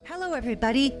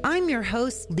everybody. I'm your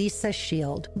host, Lisa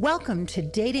Shield. Welcome to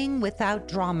Dating Without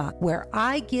Drama, where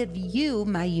I give you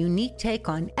my unique take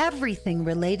on everything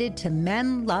related to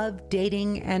men, love,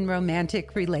 dating, and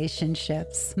romantic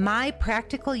relationships. My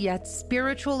practical yet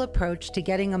spiritual approach to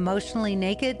getting emotionally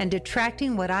naked and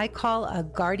attracting what I call a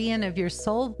guardian of your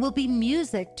soul will be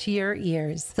music to your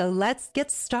ears. So let's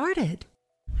get started.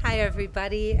 Hi,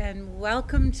 everybody, and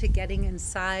welcome to Getting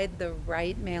Inside the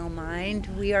Right Male Mind.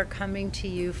 We are coming to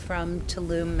you from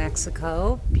Tulum,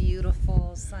 Mexico.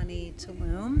 Beautiful, sunny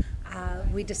Tulum.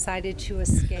 We decided to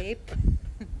escape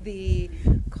the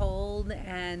cold,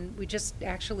 and we just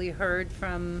actually heard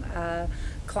from a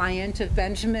client of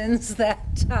Benjamin's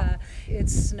that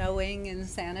it's snowing in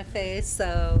Santa Fe,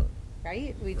 so...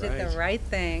 Right? We did the right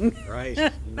thing. Right.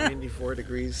 94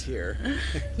 degrees here.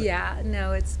 Yeah,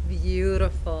 no, it's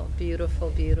beautiful, beautiful,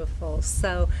 beautiful.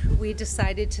 So we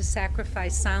decided to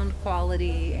sacrifice sound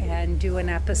quality and do an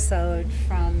episode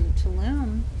from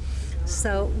Tulum.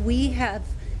 So we have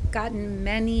gotten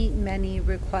many, many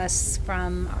requests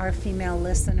from our female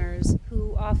listeners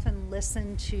who often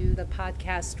listen to the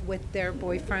podcast with their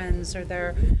boyfriends or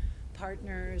their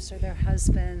partners or their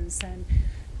husbands. And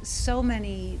so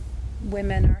many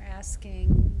women are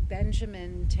asking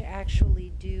Benjamin to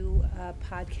actually do a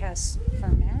podcast for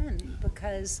men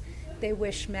because they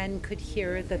wish men could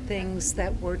hear the things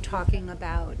that we're talking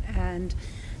about. And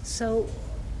so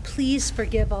please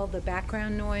forgive all the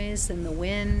background noise and the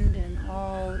wind and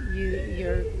all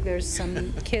there's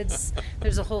some kids,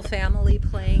 there's a whole family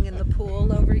playing in the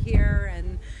pool over here,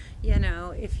 and you know,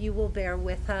 if you will bear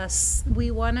with us. We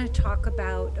want to talk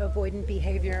about avoidant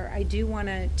behavior. I do want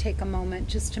to take a moment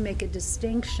just to make a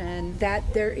distinction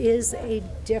that there is a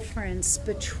difference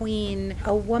between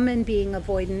a woman being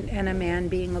avoidant and a man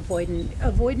being avoidant.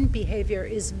 Avoidant behavior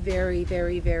is very,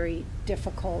 very, very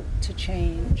difficult to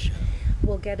change.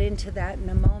 We'll get into that in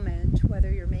a moment,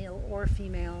 whether you're male or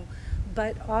female.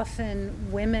 But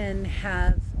often women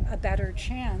have a better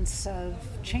chance of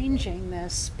changing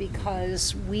this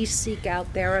because we seek out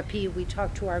therapy, we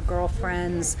talk to our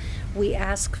girlfriends, we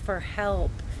ask for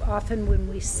help. Often when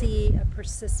we see a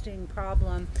persisting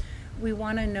problem, we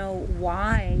want to know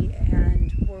why,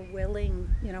 and we're willing,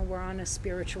 we're on a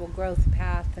spiritual growth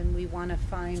path and we want to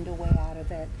find a way out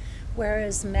of it.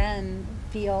 Whereas men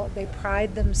feel they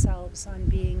pride themselves on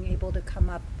being able to come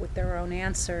up with their own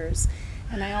answers.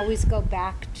 And I always go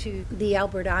back to the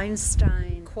Albert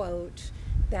Einstein quote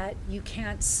that you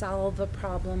can't solve a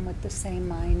problem with the same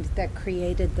mind that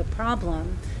created the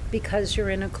problem because you're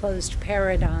in a closed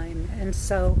paradigm. And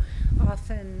so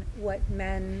often what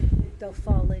men, they'll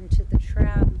fall into the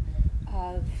trap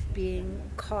of being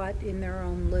caught in their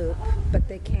own loop, but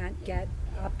they can't get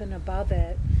up and above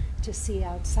it to see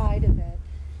outside of it.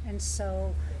 And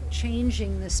so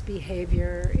changing this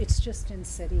behavior, it's just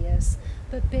insidious.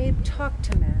 But babe, talk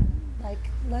to men.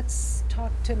 Let's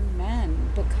talk to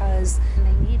men because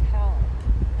they need help.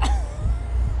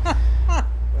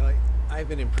 Well, I've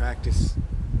been in practice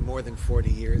more than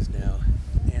 40 years now,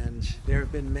 and there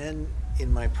have been men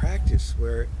in my practice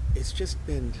where it's just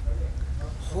been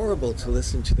horrible to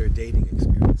listen to their dating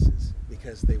experiences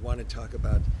because they want to talk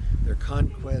about their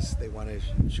conquests, they want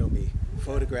to show me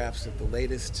photographs of the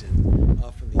latest and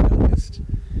often the youngest.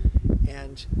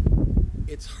 And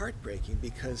it's heartbreaking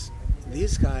because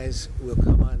these guys will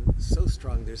come on so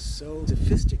strong, they're so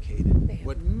sophisticated. They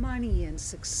have money and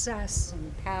success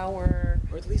and power.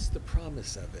 Or at least the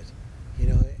promise of it,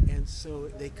 and so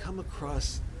they come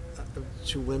across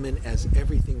to women as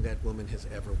everything that woman has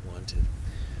ever wanted.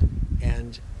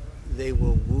 And they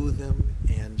will woo them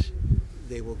and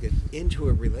they will get into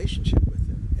a relationship with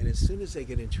them. And as soon as they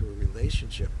get into a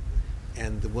relationship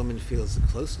and the woman feels the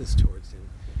closeness towards him,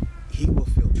 he will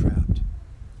feel trapped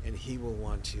and he will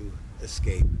want to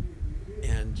escape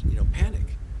and,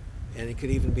 panic. And it could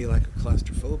even be like a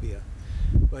claustrophobia.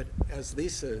 But as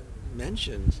Lisa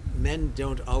mentioned, men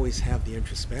don't always have the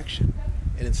introspection.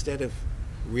 And instead of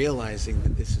realizing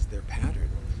that this is their pattern,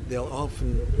 they'll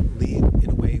often leave in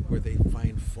a way where they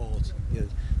find fault.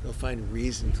 They'll find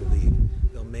reason to leave.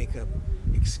 They'll make up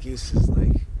excuses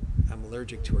like, I'm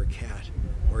allergic to her cat,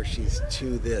 or she's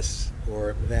too this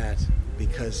or that,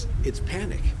 because it's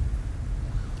panic.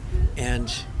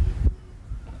 And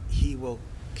he will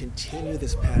continue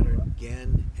this pattern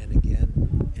again and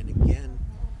again and again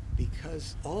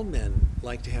because all men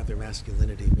like to have their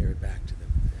masculinity mirrored back to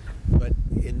them. But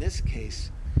in this case,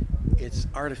 it's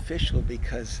artificial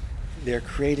because they're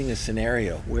creating a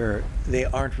scenario where they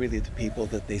aren't really the people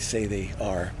that they say they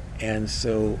are. And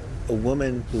so a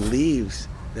woman believes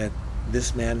that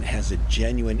this man has a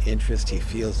genuine interest. He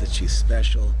feels that she's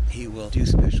special. He will do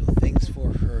special things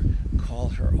for her,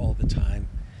 the time.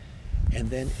 And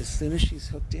then as soon as she's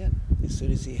hooked in, as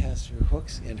soon as he has her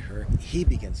hooks in her, he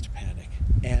begins to panic.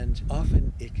 And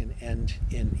often it can end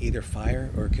in either fire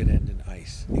or it could end in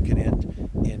ice. It could end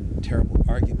in terrible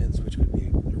arguments, which would be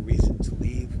a reason to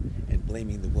leave and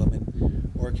blaming the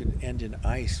woman. Or it could end in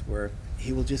ice where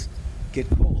he will just get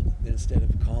cold. And instead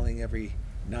of calling every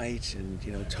night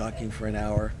and talking for an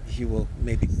hour, he will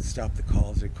maybe stop the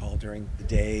calls or call during the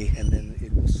day, and then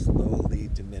it will slowly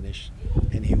diminish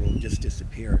and he will just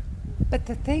disappear. But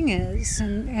the thing is,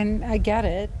 and I get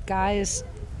it, guys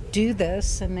do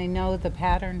this and they know the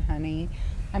pattern, honey.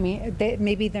 I mean,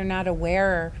 maybe they're not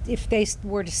aware. If they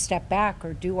were to step back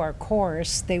or do our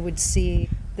course, they would see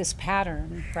this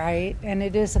pattern, right? And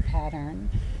it is a pattern,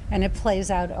 and it plays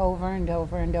out over and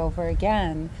over and over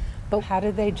again. But how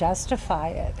do they justify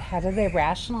it? How do they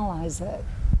rationalize it?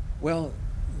 Well,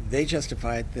 they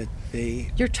justify it that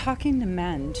they... You're talking to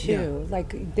men, too. Yeah.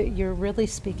 Like, you're really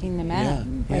speaking to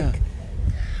men. Yeah, like, yeah.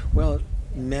 Well,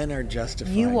 men are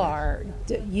justifying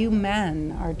you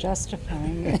men are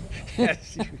justifying it.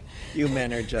 Yes, you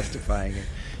men are justifying it.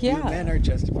 Yeah. You men are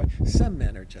justifying. Some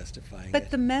men are justifying it.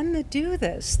 But the men that do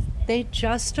this, they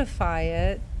justify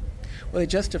it. Well, they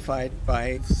justify it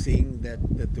by seeing that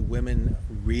the women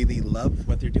really love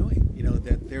what they're doing.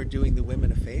 That they're doing the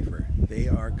women a favor. They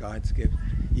are God's gift.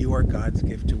 You are God's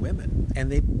gift to women.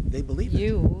 And they believe it.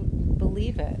 You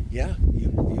believe it. Yeah, you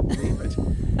believe it.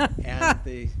 And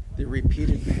the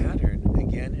repeated pattern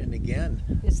again and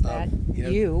again. Is that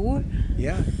you?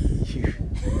 Yeah.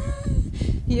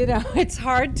 It's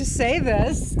hard to say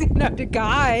this, to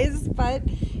guys, but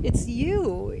it's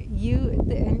you.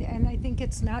 And I think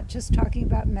it's not just talking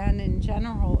about men in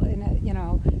general,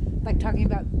 like talking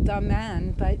about the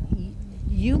men, but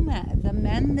you men, the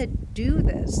men that do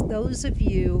this, those of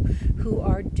you who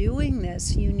are doing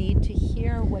this, you need to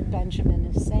hear what Benjamin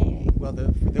is saying. Well,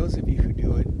 for those of you who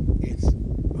do it, it's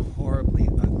horribly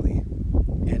ugly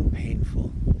and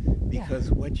painful.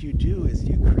 Because what you do is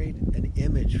you create an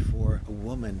image for a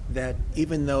woman that,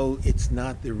 even though it's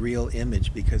not the real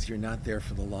image, because you're not there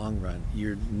for the long run,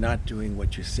 you're not doing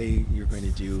what you say you're going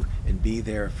to do and be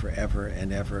there forever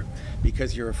and ever,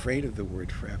 because you're afraid of the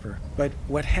word forever. But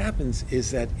what happens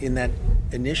is that in that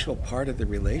initial part of the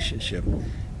relationship,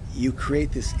 you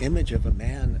create this image of a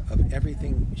man of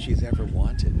everything she's ever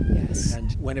wanted. Yes.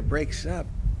 And when it breaks up,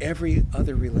 every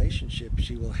other relationship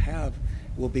she will have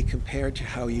will be compared to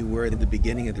how you were at the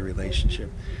beginning of the relationship.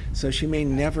 So she may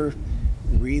never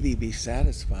really be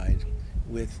satisfied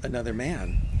with another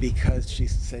man, because she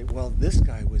say, well, this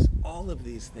guy was all of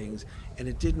these things and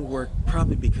it didn't work,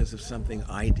 probably because of something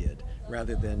I did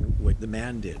rather than what the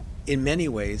man did. In many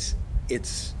ways,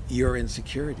 it's your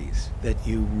insecurities that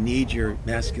you need your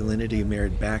masculinity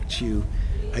married back to you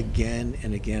again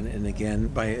and again and again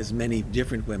by as many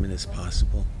different women as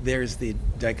possible. There's the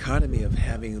dichotomy of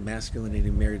having masculinity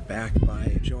married back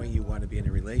by showing you want to be in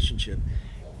a relationship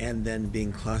and then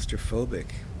being claustrophobic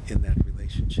in that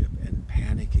relationship and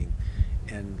panicking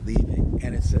and leaving.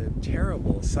 And it's a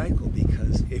terrible cycle,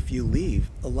 because if you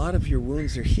leave, a lot of your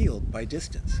wounds are healed by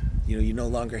distance. You no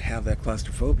longer have that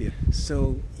claustrophobia.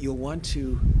 So you'll want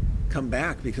to come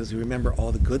back because you remember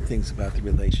all the good things about the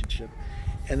relationship.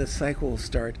 And the cycle will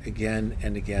start again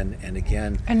and again and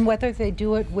again. And whether they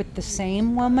do it with the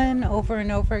same woman over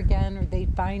and over again, or they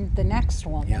find the next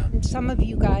woman. Yeah. And some of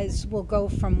you guys will go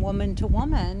from woman to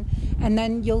woman, and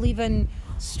then you'll even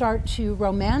start to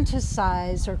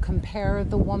romanticize or compare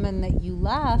the woman that you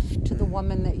left to the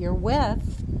woman that you're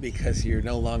with. Because you're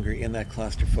no longer in that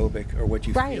claustrophobic, or what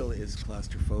you Right. feel is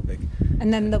claustrophobic.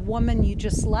 And then the woman you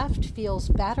just left feels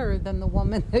better than the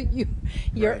woman that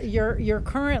Right. you're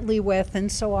currently with,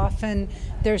 and so often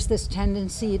there's this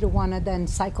tendency to want to then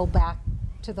cycle back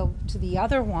to the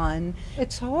other one.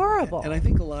 It's horrible. And I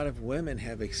think a lot of women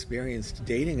have experienced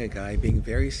dating a guy, being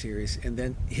very serious, and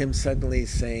then him suddenly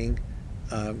saying,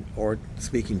 or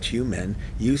speaking to you men,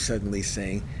 you suddenly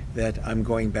saying that I'm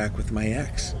going back with my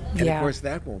ex. And Yeah. of course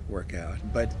that won't work out.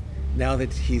 But now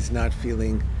that he's not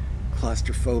feeling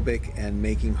claustrophobic and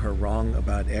making her wrong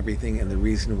about everything and the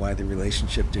reason why the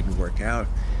relationship didn't work out,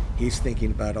 he's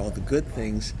thinking about all the good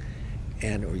things,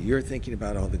 or you're thinking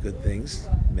about all the good things,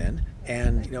 men,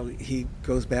 and he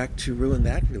goes back to ruin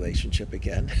that relationship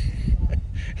again.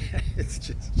 It's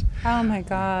just... Oh my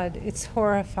God, it's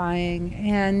horrifying.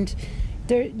 And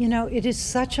there, it is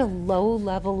such a low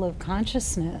level of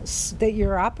consciousness that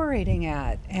you're operating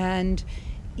at. And,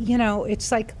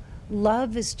 it's like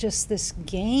love is just this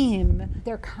game.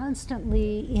 They're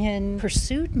constantly in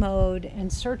pursuit mode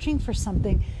and searching for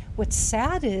something. What's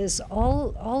sad is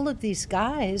all of these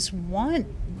guys want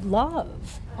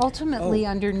love. Ultimately, Oh,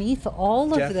 underneath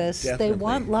all of this, they definitely.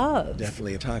 want love.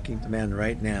 Definitely. Talking to men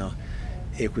right now,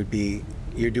 it would be,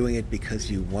 you're doing it because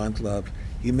you want love.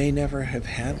 You may never have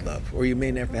had love, or you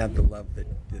may never have the love that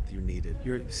you needed.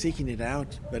 You're seeking it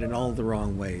out, but in all the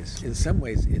wrong ways. In some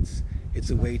ways, it's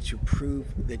a way to prove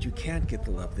that you can't get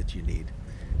the love that you need,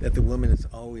 that the woman is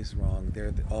always wrong.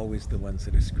 They're always the ones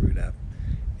that are screwed up,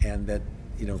 and that,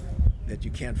 that you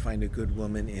can't find a good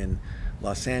woman in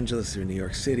Los Angeles or New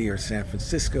York City or San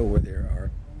Francisco, where there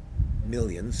are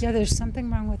millions. Yeah, there's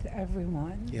something wrong with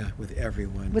everyone. Yeah, with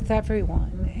everyone. With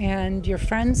everyone. And your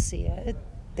friends see it,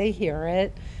 they hear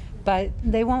it, but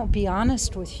they won't be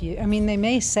honest with you. I mean, they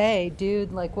may say,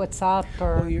 dude, like, what's up?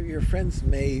 Or Well, your friends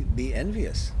may be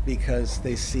envious because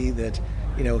they see that,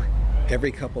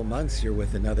 every couple months you're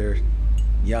with another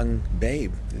young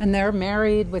babe. and they're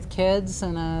married with kids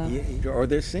and Or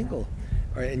they're single.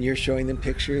 And you're showing them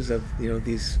pictures of,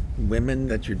 these women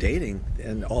that you're dating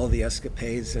and all the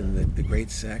escapades and the great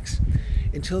sex,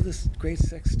 until this great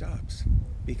sex stops,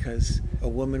 because a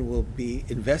woman will be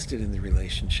invested in the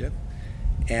relationship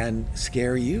and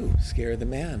scare the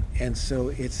man. And so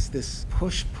it's this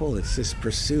push-pull, it's this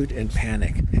pursuit and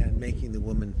panic and making the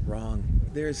woman wrong.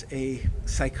 There's a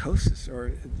psychosis, or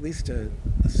at least a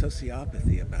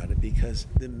sociopathy about it, because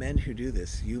the men who do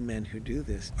this, you men who do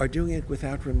this, are doing it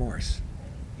without remorse,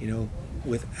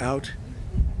 without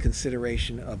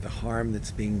consideration of the harm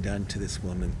that's being done to this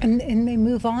woman. and they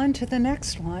move on to the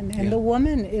next one. And Yeah. the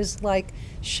woman is like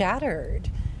shattered.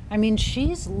 I mean,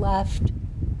 she's left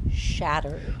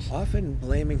shattered. Often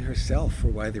blaming herself for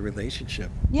why the relationship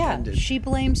Yeah, ended. she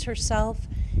blames herself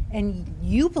and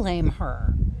you blame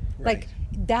her. Right. Like,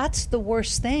 that's the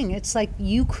worst thing. It's like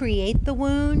you create the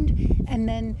wound and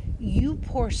then you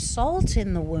pour salt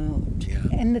in the wound. Yeah.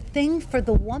 And the thing for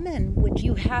the woman, which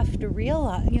you have to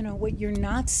realize, what you're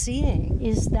not seeing,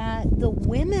 is that the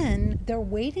women, they're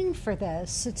waiting for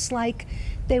this. It's like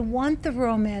they want the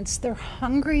romance. They're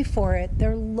hungry for it.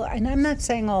 And I'm not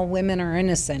saying all women are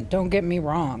innocent. Don't get me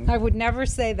wrong. I would never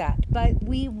say that. But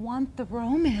we want the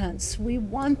romance. We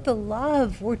want the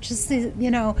love. We're just,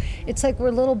 it's like we're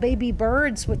little baby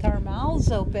birds with our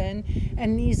mouths open,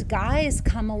 and these guys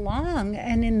come along,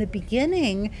 and in the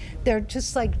beginning, they're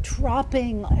just like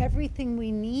dropping everything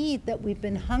we need that we've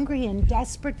been hungry and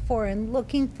desperate for and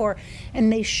looking for,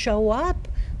 and they show up,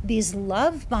 these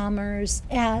love bombers,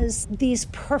 as these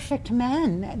perfect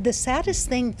men. The saddest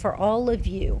thing for all of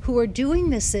you who are doing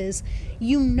this is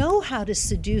you know how to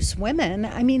seduce women.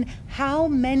 I mean, how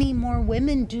many more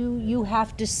women do you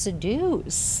have to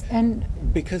seduce? And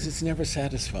Because it's never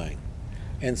satisfying.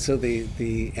 And so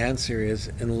the answer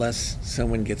is, unless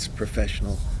someone gets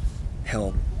professional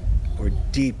help or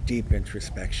deep, deep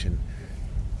introspection,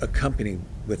 accompanied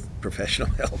with professional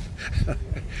help.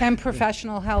 and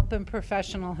professional help and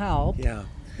professional help, Yeah.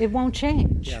 it won't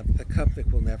change. Yeah, a cup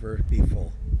that will never be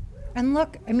full. And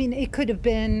look, I mean, it could have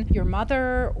been your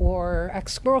mother or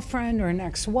ex-girlfriend or an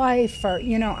ex-wife, or,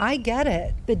 I get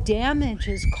it. The damage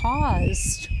is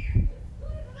caused.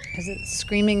 Is it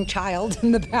screaming child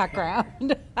in the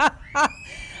background?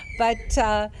 But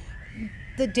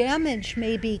the damage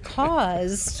may be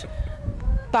caused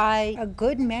by a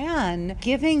good man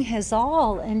giving his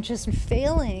all and just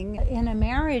failing in a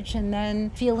marriage, and then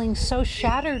feeling so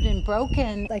shattered and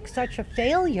broken, like such a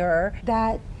failure,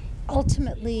 that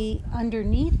ultimately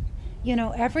underneath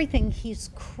everything, he's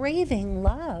craving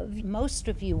love. Most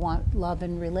of you want love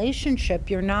in relationship.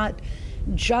 You're not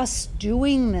just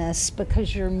doing this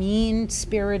because you're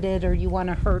mean-spirited or you want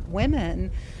to hurt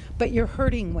women, but you're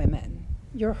hurting women.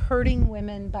 You're hurting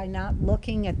women by not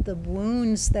looking at the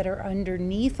wounds that are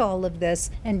underneath all of this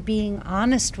and being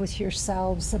honest with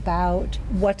yourselves about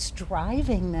what's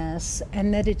driving this,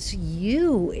 and that it's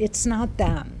you, it's not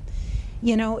them.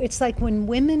 It's like when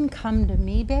women come to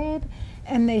me, babe,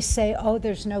 and they say, oh,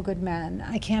 there's no good men.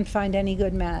 I can't find any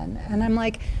good men. And I'm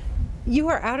like, you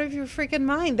are out of your freaking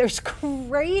mind. There's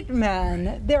great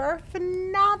men. There are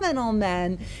phenomenal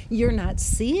men. You're not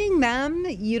seeing them.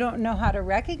 You don't know how to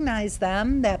recognize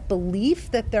them. That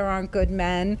belief that there aren't good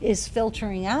men is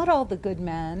filtering out all the good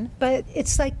men. But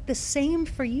it's like the same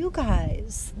for you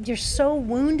guys. You're so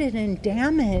wounded and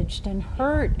damaged and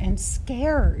hurt and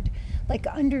scared. Like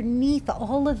underneath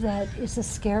all of that is a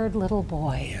scared little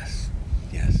boy. Yes.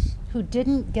 Who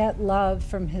didn't get love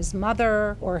from his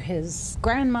mother or his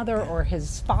grandmother or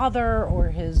his father or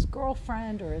his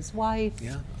girlfriend or his wife.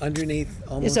 Yeah. Underneath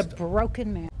Is a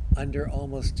broken man. Under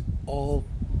almost all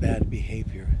bad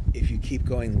behavior, if you keep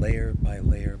going layer by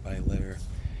layer by layer,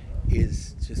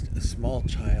 is just a small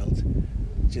child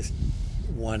just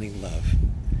wanting love,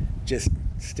 just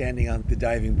standing on the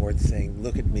diving board saying,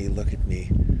 "Look at me, look at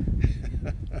me."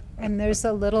 And there's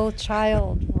a little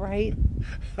child right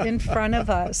in front of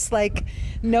us. Like,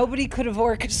 nobody could have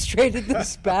orchestrated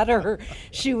this better.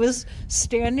 She was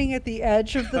standing at the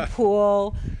edge of the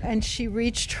pool, and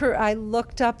I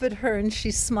looked up at her, and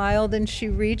she smiled, and she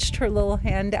reached her little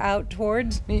hand out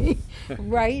towards me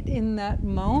right in that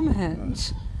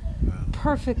moment. Wow.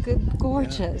 Perfect,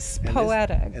 gorgeous, Yeah.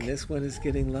 poetic. And this one is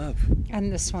getting love.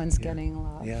 And this one's getting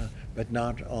love. Yeah, but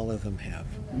not all of them have.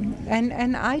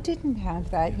 And I didn't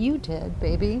have that. You did,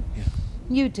 baby. Yeah.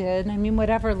 You did. I mean,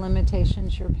 whatever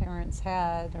limitations your parents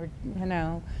had, or,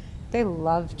 they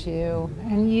loved you.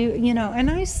 And and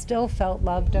I still felt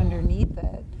loved underneath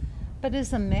it. But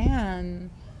as a man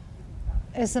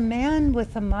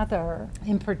with a mother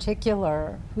in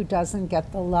particular who doesn't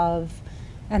get the love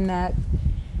and that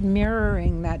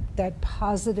mirroring, that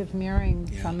positive mirroring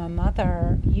from a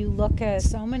mother, you look at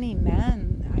so many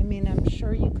men. I mean, I'm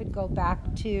sure you could go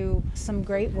back to some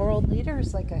great world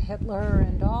leaders like a Hitler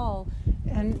and all,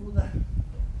 and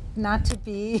not to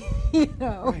be,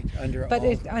 Right,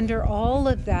 under all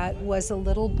of that was a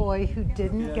little boy who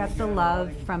didn't get the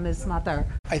love from his mother.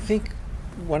 I think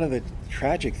one of the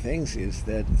tragic things is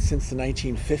that since the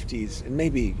 1950s, and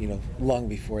maybe long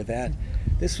before that,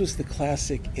 this was the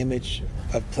classic image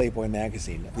of Playboy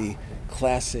magazine, the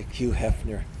classic Hugh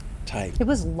Hefner type. It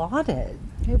was lauded.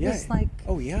 It was like,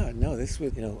 oh yeah, no, this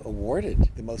was awarded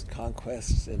the most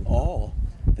conquests and all.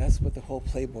 That's what the whole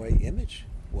Playboy image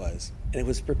was, and it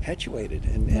was perpetuated.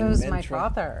 And it was men my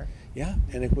father. Yeah,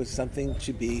 and it was something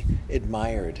to be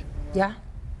admired. Yeah.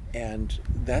 And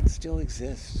that still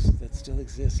exists. That still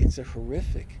exists. It's a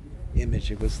horrific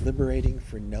image. It was liberating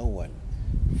for no one.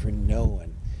 For no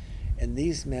one. And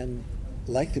these men,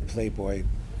 like the Playboy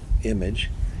image,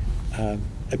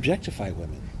 objectify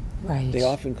women. Right. They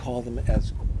often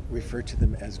refer to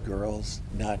them as girls,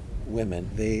 not women.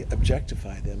 They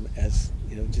objectify them as,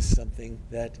 just something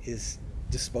that is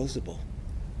disposable.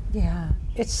 Yeah.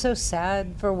 It's so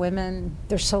sad for women.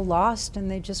 They're so lost, and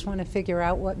they just want to figure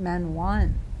out what men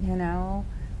want,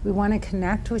 We want to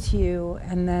connect with you,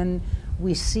 and then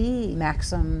we see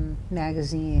Maxim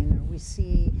magazine, or we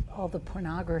see all the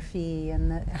pornography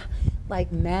and the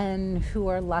men who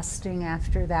are lusting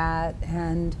after that.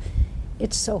 And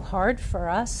it's so hard for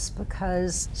us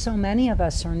because so many of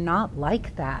us are not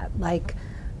like that.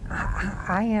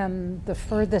 I am the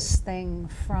furthest thing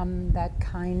from that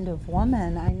kind of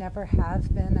woman. I never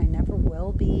have been. I never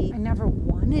will be. I never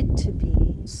wanted to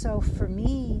be. So for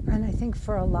me, and I think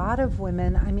for a lot of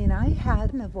women, I mean, I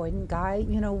had an avoidant guy.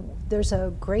 There's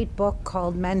a great book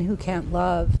called Men Who Can't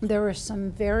Love. There are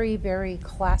some very, very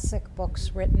classic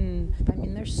books written. I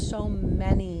mean, there's so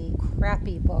many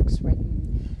crappy books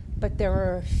written, but there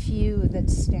are a few that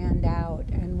stand out,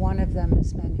 and one of them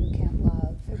is Men Who Can't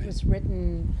Love. It was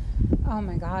written, oh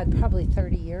my God, probably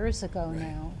 30 years ago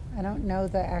now. I don't know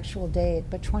the actual date,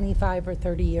 but 25 or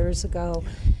 30 years ago.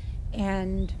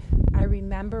 And I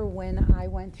remember when I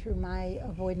went through my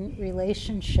avoidant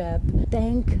relationship,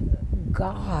 thank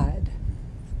God,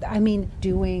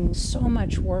 doing so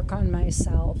much work on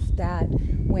myself that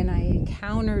when I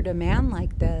encountered a man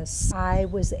like this, I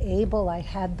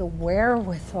had the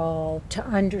wherewithal to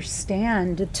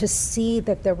understand, to see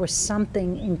that there was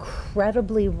something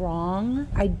incredibly wrong.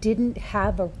 I didn't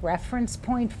have a reference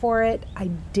point for it. I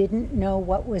didn't know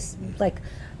what was,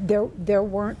 there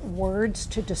weren't words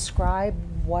to describe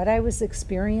what I was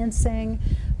experiencing,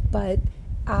 but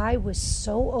I was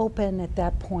so open at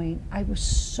that point. I was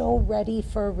so ready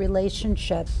for a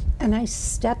relationship. And I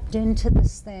stepped into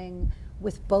this thing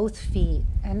with both feet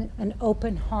and an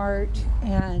open heart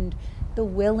and the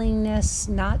willingness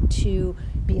not to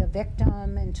be a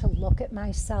victim and to look at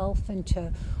myself and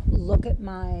to look at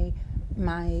my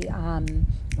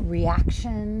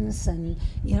reactions. And,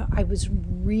 I was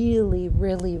really,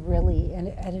 really, really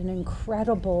at an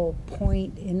incredible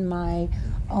point in my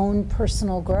own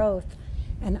personal growth.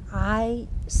 And I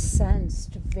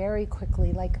sensed very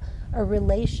quickly, a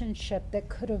relationship that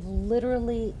could have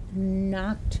literally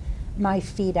knocked my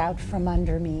feet out from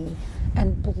under me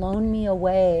and blown me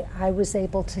away. I was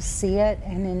able to see it,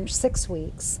 and in 6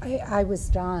 weeks, I was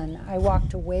done. I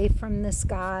walked away from this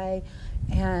guy,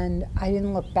 and I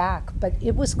didn't look back, but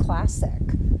it was classic.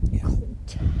 Yeah.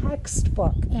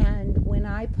 Textbook. And when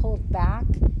I pulled back,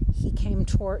 he came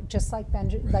toward, just like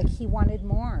Benjamin, he wanted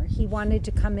more. He wanted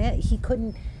to come in. He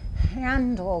couldn't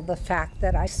handle the fact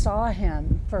that I saw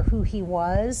him for who he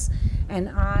was, and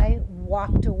I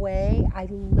walked away. I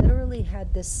literally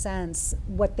had this sense,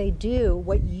 what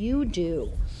you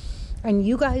do And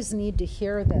you guys need to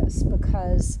hear this,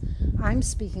 because I'm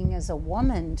speaking as a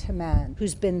woman to men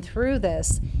who's been through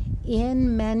this.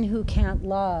 In Men Who Can't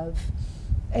Love,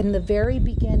 in the very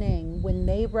beginning, when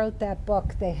they wrote that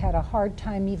book, they had a hard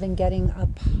time even getting a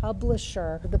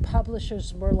publisher. The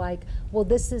publishers were like, well,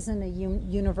 this isn't a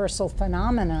universal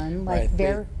phenomenon. Like,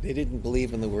 right. They didn't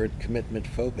believe in the word commitment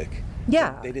phobic.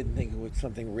 Yeah. They didn't think it was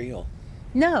something real.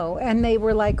 No, and they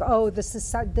were like, oh,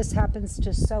 this happens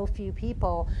to so few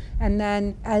people. And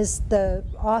then as the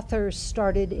authors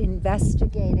started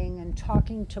investigating and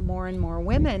talking to more and more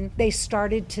women, they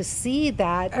started to see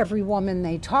that every woman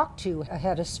they talked to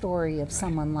had a story of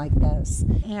someone like this.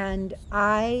 And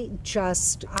I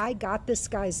got this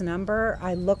guy's number.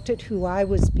 I looked at who I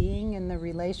was being in the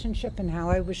relationship and how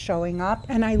I was showing up.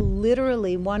 And I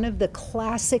literally, one of the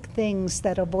classic things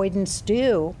that avoidants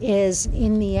do is,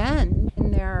 in the end,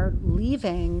 when they're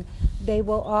leaving, they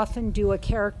will often do a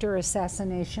character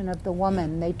assassination of the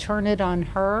woman. They turn it on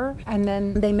her, and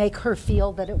then they make her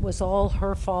feel that it was all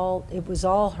her fault, it was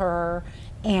all her.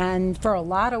 And for a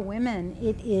lot of women,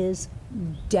 it is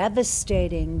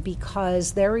devastating,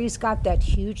 because there he's got that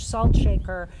huge salt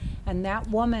shaker, and that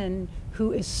woman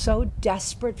who is so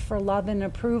desperate for love and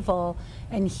approval,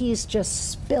 and he's just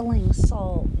spilling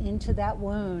salt into that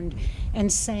wound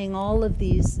and saying all of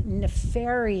these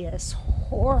nefarious,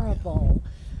 horrible,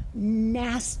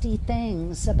 nasty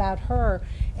things about her,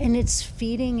 and it's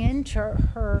feeding into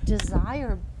her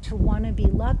desire to want to be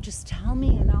loved. Just tell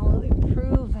me and I'll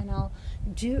improve, and I'll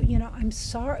do, I'm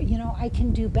sorry, I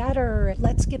can do better.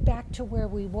 Let's get back to where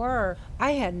we were.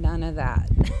 I had none of that.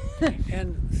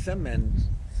 And some men,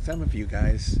 some of you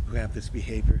guys who have this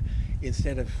behavior,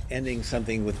 instead of ending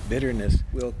something with bitterness,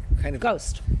 will kind of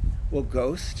ghost,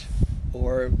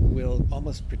 or will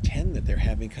almost pretend that they're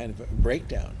having kind of a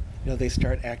breakdown. They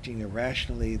start acting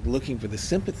irrationally, looking for the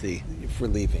sympathy for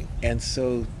leaving. And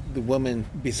so the woman,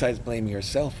 besides blaming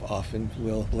herself, often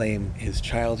will blame his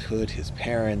childhood, his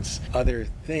parents, other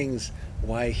things,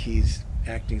 why he's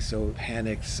acting so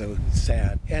panicked, so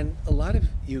sad. And a lot of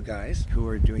you guys who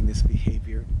are doing this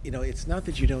behavior, it's not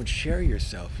that you don't share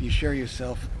yourself. You share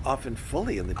yourself often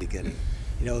fully in the beginning,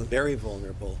 very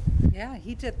vulnerable. Yeah,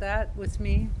 he did that with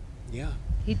me. Yeah.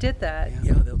 He did that.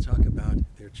 Yeah, they'll talk about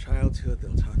their childhood,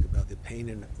 they'll talk about the pain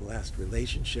in last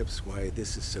relationships, why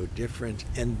this is so different.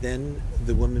 And then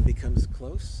the woman becomes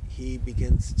close. He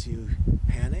begins to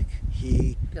panic.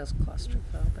 He feels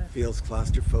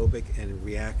claustrophobic and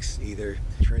reacts, either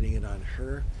turning it on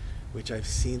her, which I've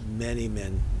seen many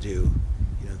men do.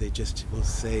 They just will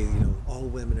say, all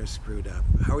women are screwed up.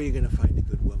 How are you going to find a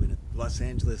good woman? Los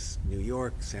Angeles, New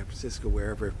York, San Francisco,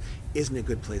 wherever, isn't a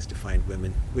good place to find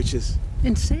women, which is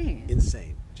insane.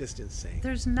 Just insane.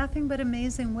 There's nothing but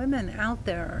amazing women out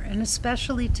there, and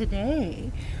especially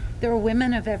today. There are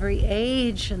women of every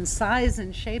age and size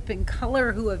and shape and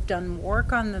color who have done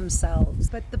work on themselves.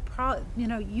 But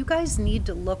you guys need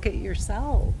to look at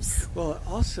yourselves. Well,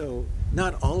 also,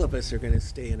 not all of us are going to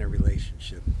stay in a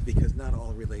relationship, because not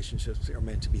all relationships are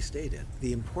meant to be stayed in.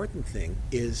 The important thing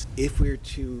is, if we're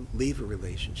to leave a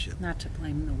relationship, not to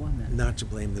blame the woman,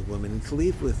 and to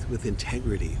leave with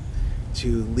integrity,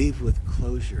 to leave with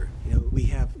closure. We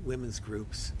have women's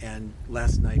groups, and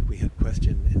last night we had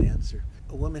question and answer.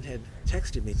 A woman had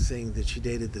texted me saying that she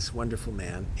dated this wonderful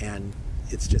man, and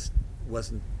it's just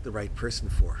wasn't the right person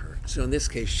for her. So in this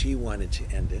case, she wanted to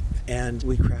end it. And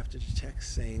we crafted a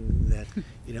text saying that,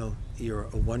 you're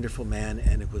a wonderful man,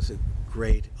 and it was a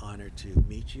great honor to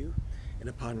meet you. And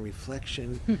upon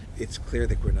reflection, it's clear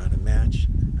that we're not a match.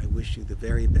 I wish you the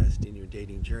very best in your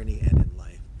dating journey and in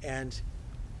life. And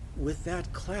with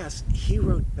that class, he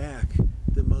wrote back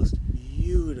the most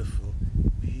beautiful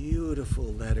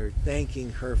letter thanking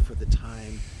her for the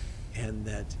time, and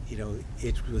that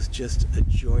it was just a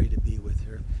joy to be with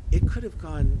her. It could have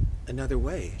gone another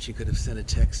way. She could have sent a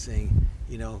text saying,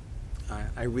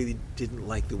 I really didn't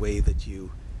like the way that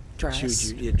you dressed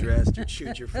or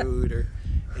chewed your food, or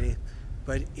anything.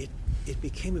 But it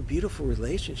became a beautiful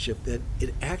relationship that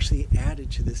it actually added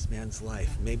to this man's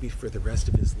life, maybe for the rest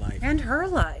of his life. And her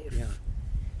life. Yeah.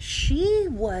 She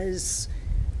was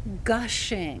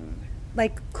gushing,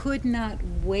 could not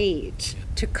wait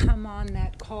to come on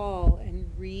that call and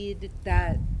read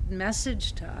that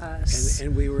message to us.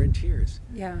 And we were in tears.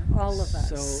 Yeah, all of us.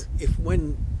 So if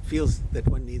one feels that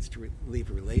one needs to leave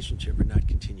a relationship or not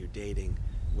continue dating,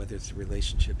 whether it's a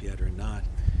relationship yet or not,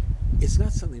 it's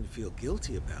not something to feel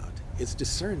guilty about. It's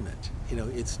discernment.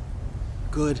 It's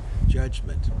good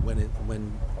judgment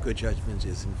when good judgment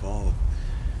is involved.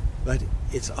 But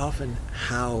it's often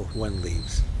how one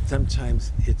leaves.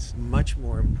 Sometimes it's much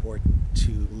more important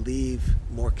to leave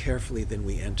more carefully than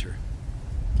we enter.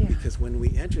 Yeah. Because when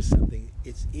we enter something,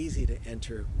 it's easy to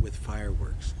enter with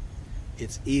fireworks.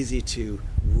 It's easy to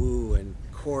woo and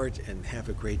court and have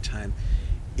a great time.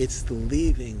 It's the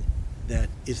leaving that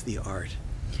is the art.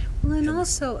 Well, and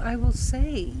also, I will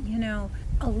say,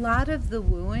 a lot of the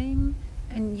wooing,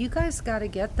 and you guys got to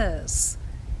get this,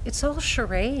 it's all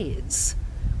charades.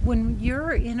 When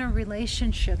you're in a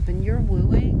relationship and you're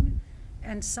wooing,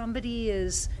 and somebody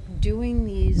is doing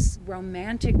these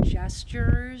romantic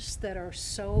gestures that are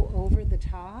so over the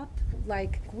top.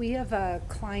 Like, we have a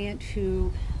client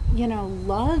who,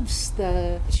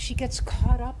 she gets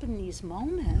caught up in these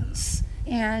moments.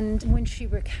 And when she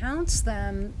recounts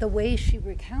them, the way she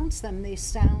recounts them, they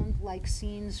sound like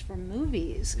scenes from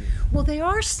movies. Well, they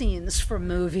are scenes from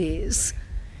movies.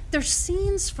 They're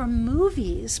scenes from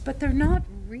movies, but they're not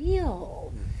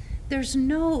real. There's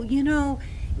no,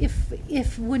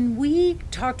 if when we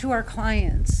talk to our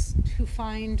clients to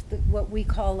find what we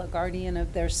call a guardian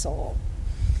of their soul,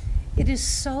 it is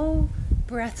so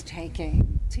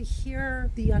breathtaking to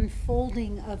hear the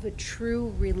unfolding of a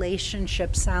true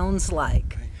relationship sounds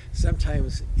like.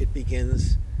 Sometimes it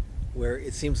begins where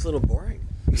it seems a little boring.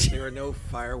 There are no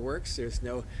fireworks. There's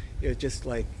no, just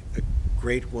like a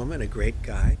great woman, a great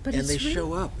guy, but and they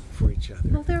show up for each other.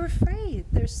 Well, they're afraid.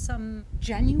 There's some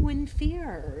genuine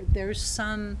fear. There's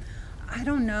some, I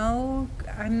don't know,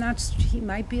 he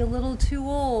might be a little too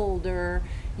old, or,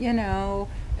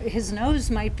 his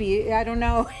nose might be, I don't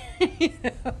know,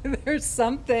 there's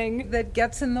something that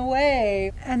gets in the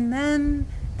way. And then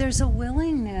there's a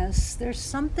willingness, there's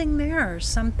something there,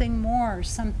 something more,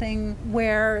 something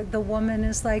where the woman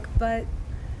is like, but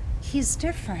he's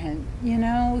different,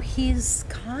 he's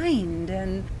kind,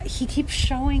 and he keeps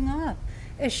showing up.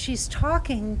 As she's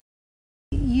talking,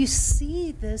 you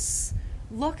see this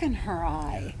look in her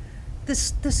eye,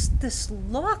 this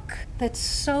look that's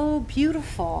so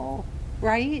beautiful,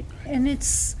 right? And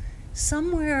it's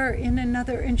somewhere in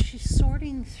another, and she's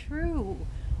sorting through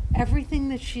everything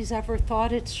that she's ever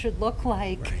thought it should look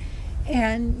like. Right.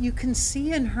 And you can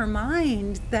see in her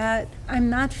mind that I'm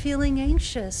not feeling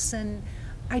anxious, and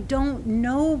I don't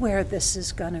know where this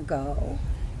is going to go.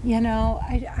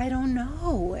 I don't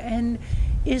know. And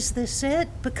is this it?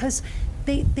 Because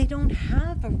they don't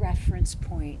have a reference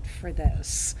point for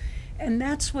this. And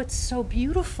that's what's so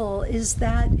beautiful, is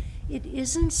that it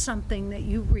isn't something that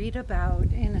you read about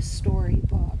in a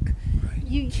storybook. Right.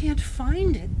 You can't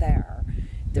find it there.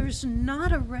 There's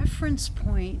not a reference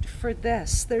point for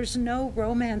this. There's no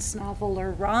romance novel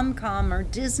or rom-com or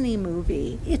Disney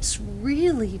movie. It's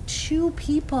really two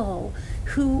people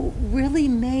who really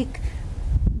make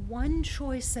one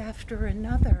choice after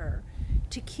another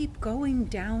to keep going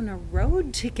down a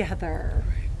road together.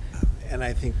 Right. And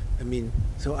I think,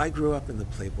 so I grew up in the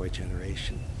Playboy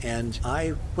generation, and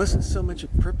I wasn't so much a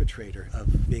perpetrator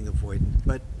of being avoidant,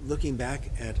 but looking back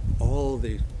at all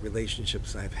the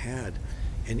relationships I've had,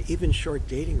 and even short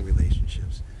dating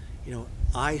relationships,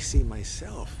 I see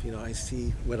myself, I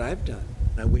see what I've done.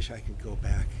 I wish I could go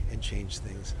back and change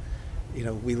things.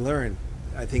 We learn.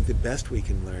 I think the best we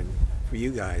can learn for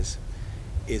you guys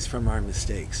is from our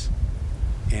mistakes.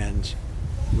 And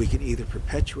we can either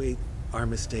perpetuate our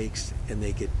mistakes and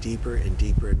they get deeper and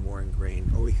deeper and more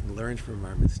ingrained, or we can learn from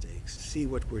our mistakes, see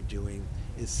what we're doing,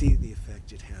 and see the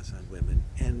effect it has on women,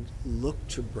 and look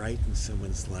to brighten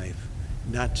someone's life,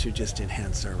 not to just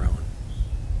enhance our own.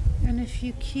 And if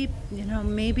you keep,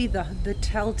 maybe the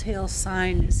telltale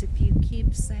sign is if you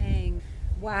keep saying,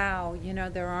 wow,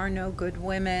 there are no good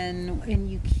women, and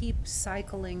you keep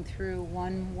cycling through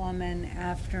one woman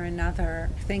after another,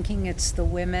 thinking it's the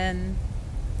women,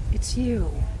 it's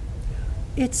you.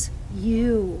 It's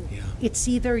you. Yeah. It's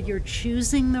either you're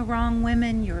choosing the wrong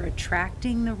women, you're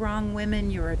attracting the wrong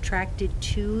women, you're attracted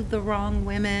to the wrong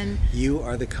women. You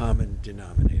are the common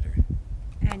denominator.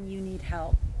 And you need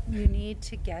help. You need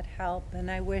to get help.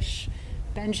 And I wish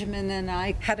Benjamin and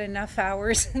I had enough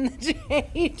hours in the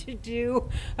day to do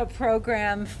a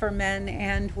program for men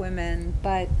and women,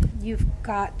 but you've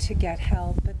got to get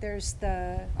help. But there's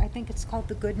I think it's called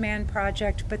the Good Man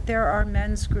Project, but there are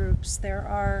men's groups. There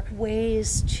are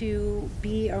ways to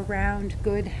be around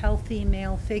good, healthy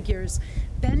male figures.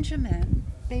 Benjamin,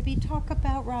 baby, talk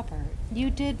about Robert. You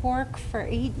did work for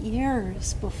 8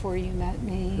 years before you met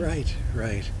me. Right.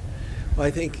 Well,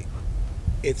 I think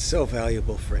it's so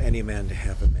valuable for any man to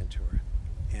have a mentor,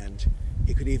 and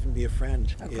it could even be a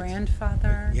friend. A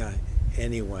grandfather. Yeah,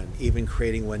 anyone, even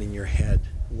creating one in your head,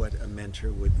 what a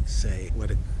mentor would say, what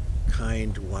a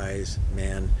kind, wise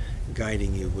man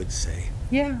guiding you would say.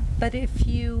 Yeah, but if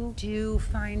you do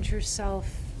find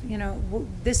yourself,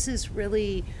 this is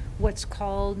really what's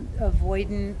called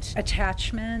avoidant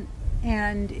attachment.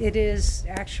 And it is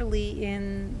actually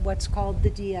in what's called the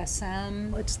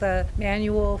DSM. It's the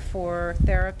manual for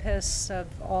therapists of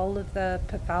all of the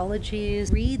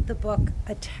pathologies. Read the book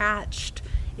Attached.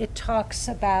 It talks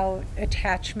about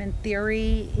attachment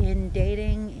theory in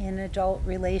dating, in adult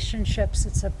relationships.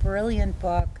 It's a brilliant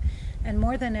book. And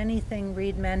more than anything,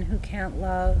 read Men Who Can't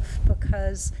Love,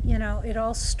 because, it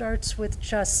all starts with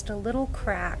just a little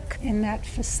crack in that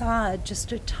facade,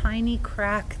 just a tiny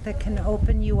crack that can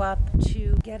open you up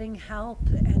to getting help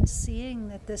and seeing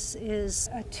that this is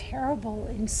a terrible,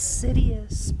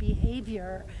 insidious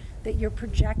behavior, that you're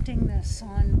projecting this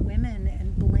on women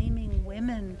and blaming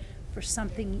women for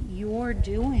something you're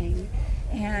doing,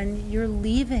 and you're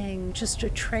leaving just a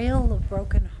trail of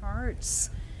broken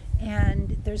hearts.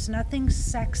 And there's nothing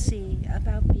sexy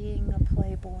about being a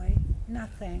playboy.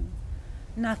 Nothing.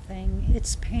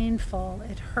 It's painful.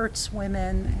 It hurts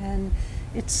women, and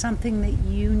it's something that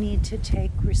you need to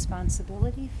take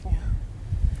responsibility for.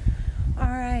 All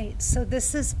right, so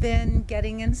this has been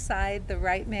Getting Inside the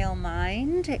Right Male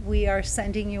Mind. We are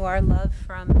sending you our love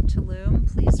from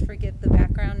Tulum. Please forgive the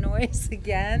background noise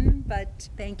again, but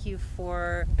thank you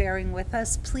for bearing with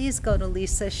us. Please go to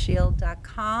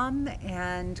lisashield.com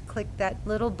and click that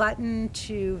little button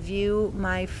to view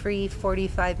my free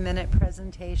 45-minute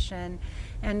presentation.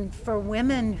 And for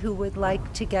women who would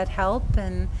like to get help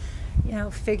and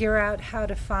figure out how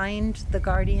to find the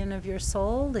guardian of your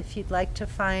soul, if you'd like to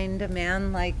find a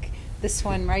man like this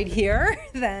one right here,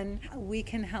 then we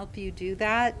can help you do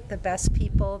that. The best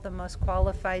people, the most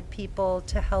qualified people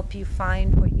to help you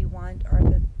find what you want are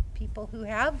the people who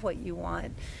have what you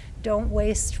want. Don't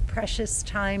waste precious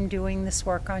time doing this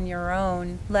work on your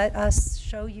own. Let us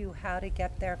show you how to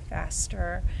get there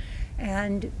faster.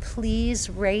 And please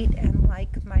rate and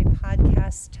like my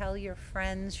podcast. Tell your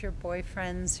friends, your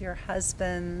boyfriends, your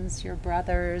husbands, your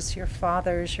brothers, your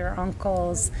fathers, your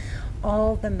uncles,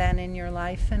 all the men in your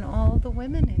life and all the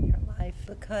women in your life,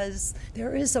 because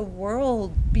there is a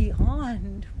world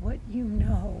beyond what you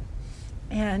know.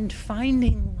 And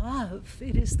finding love,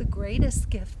 it is the greatest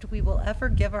gift we will ever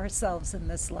give ourselves in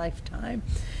this lifetime.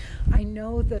 I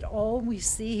know that all we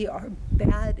see are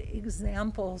bad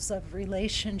examples of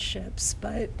relationships,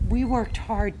 but we worked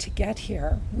hard to get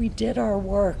here. We did our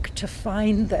work to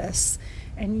find this,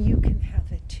 and you can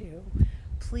have it too.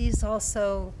 Please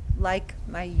also like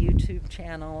my YouTube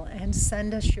channel and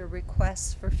send us your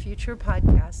requests for future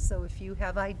podcasts. So if you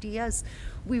have ideas,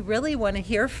 we really want to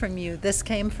hear from you. This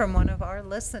came from one of our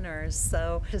listeners.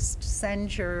 So just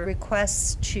send your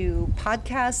requests to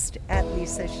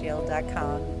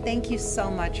podcast@lisashield.com. Thank you so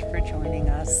much for joining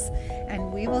us,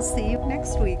 and we will see you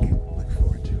next week. Look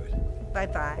forward to it.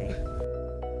 Bye-bye.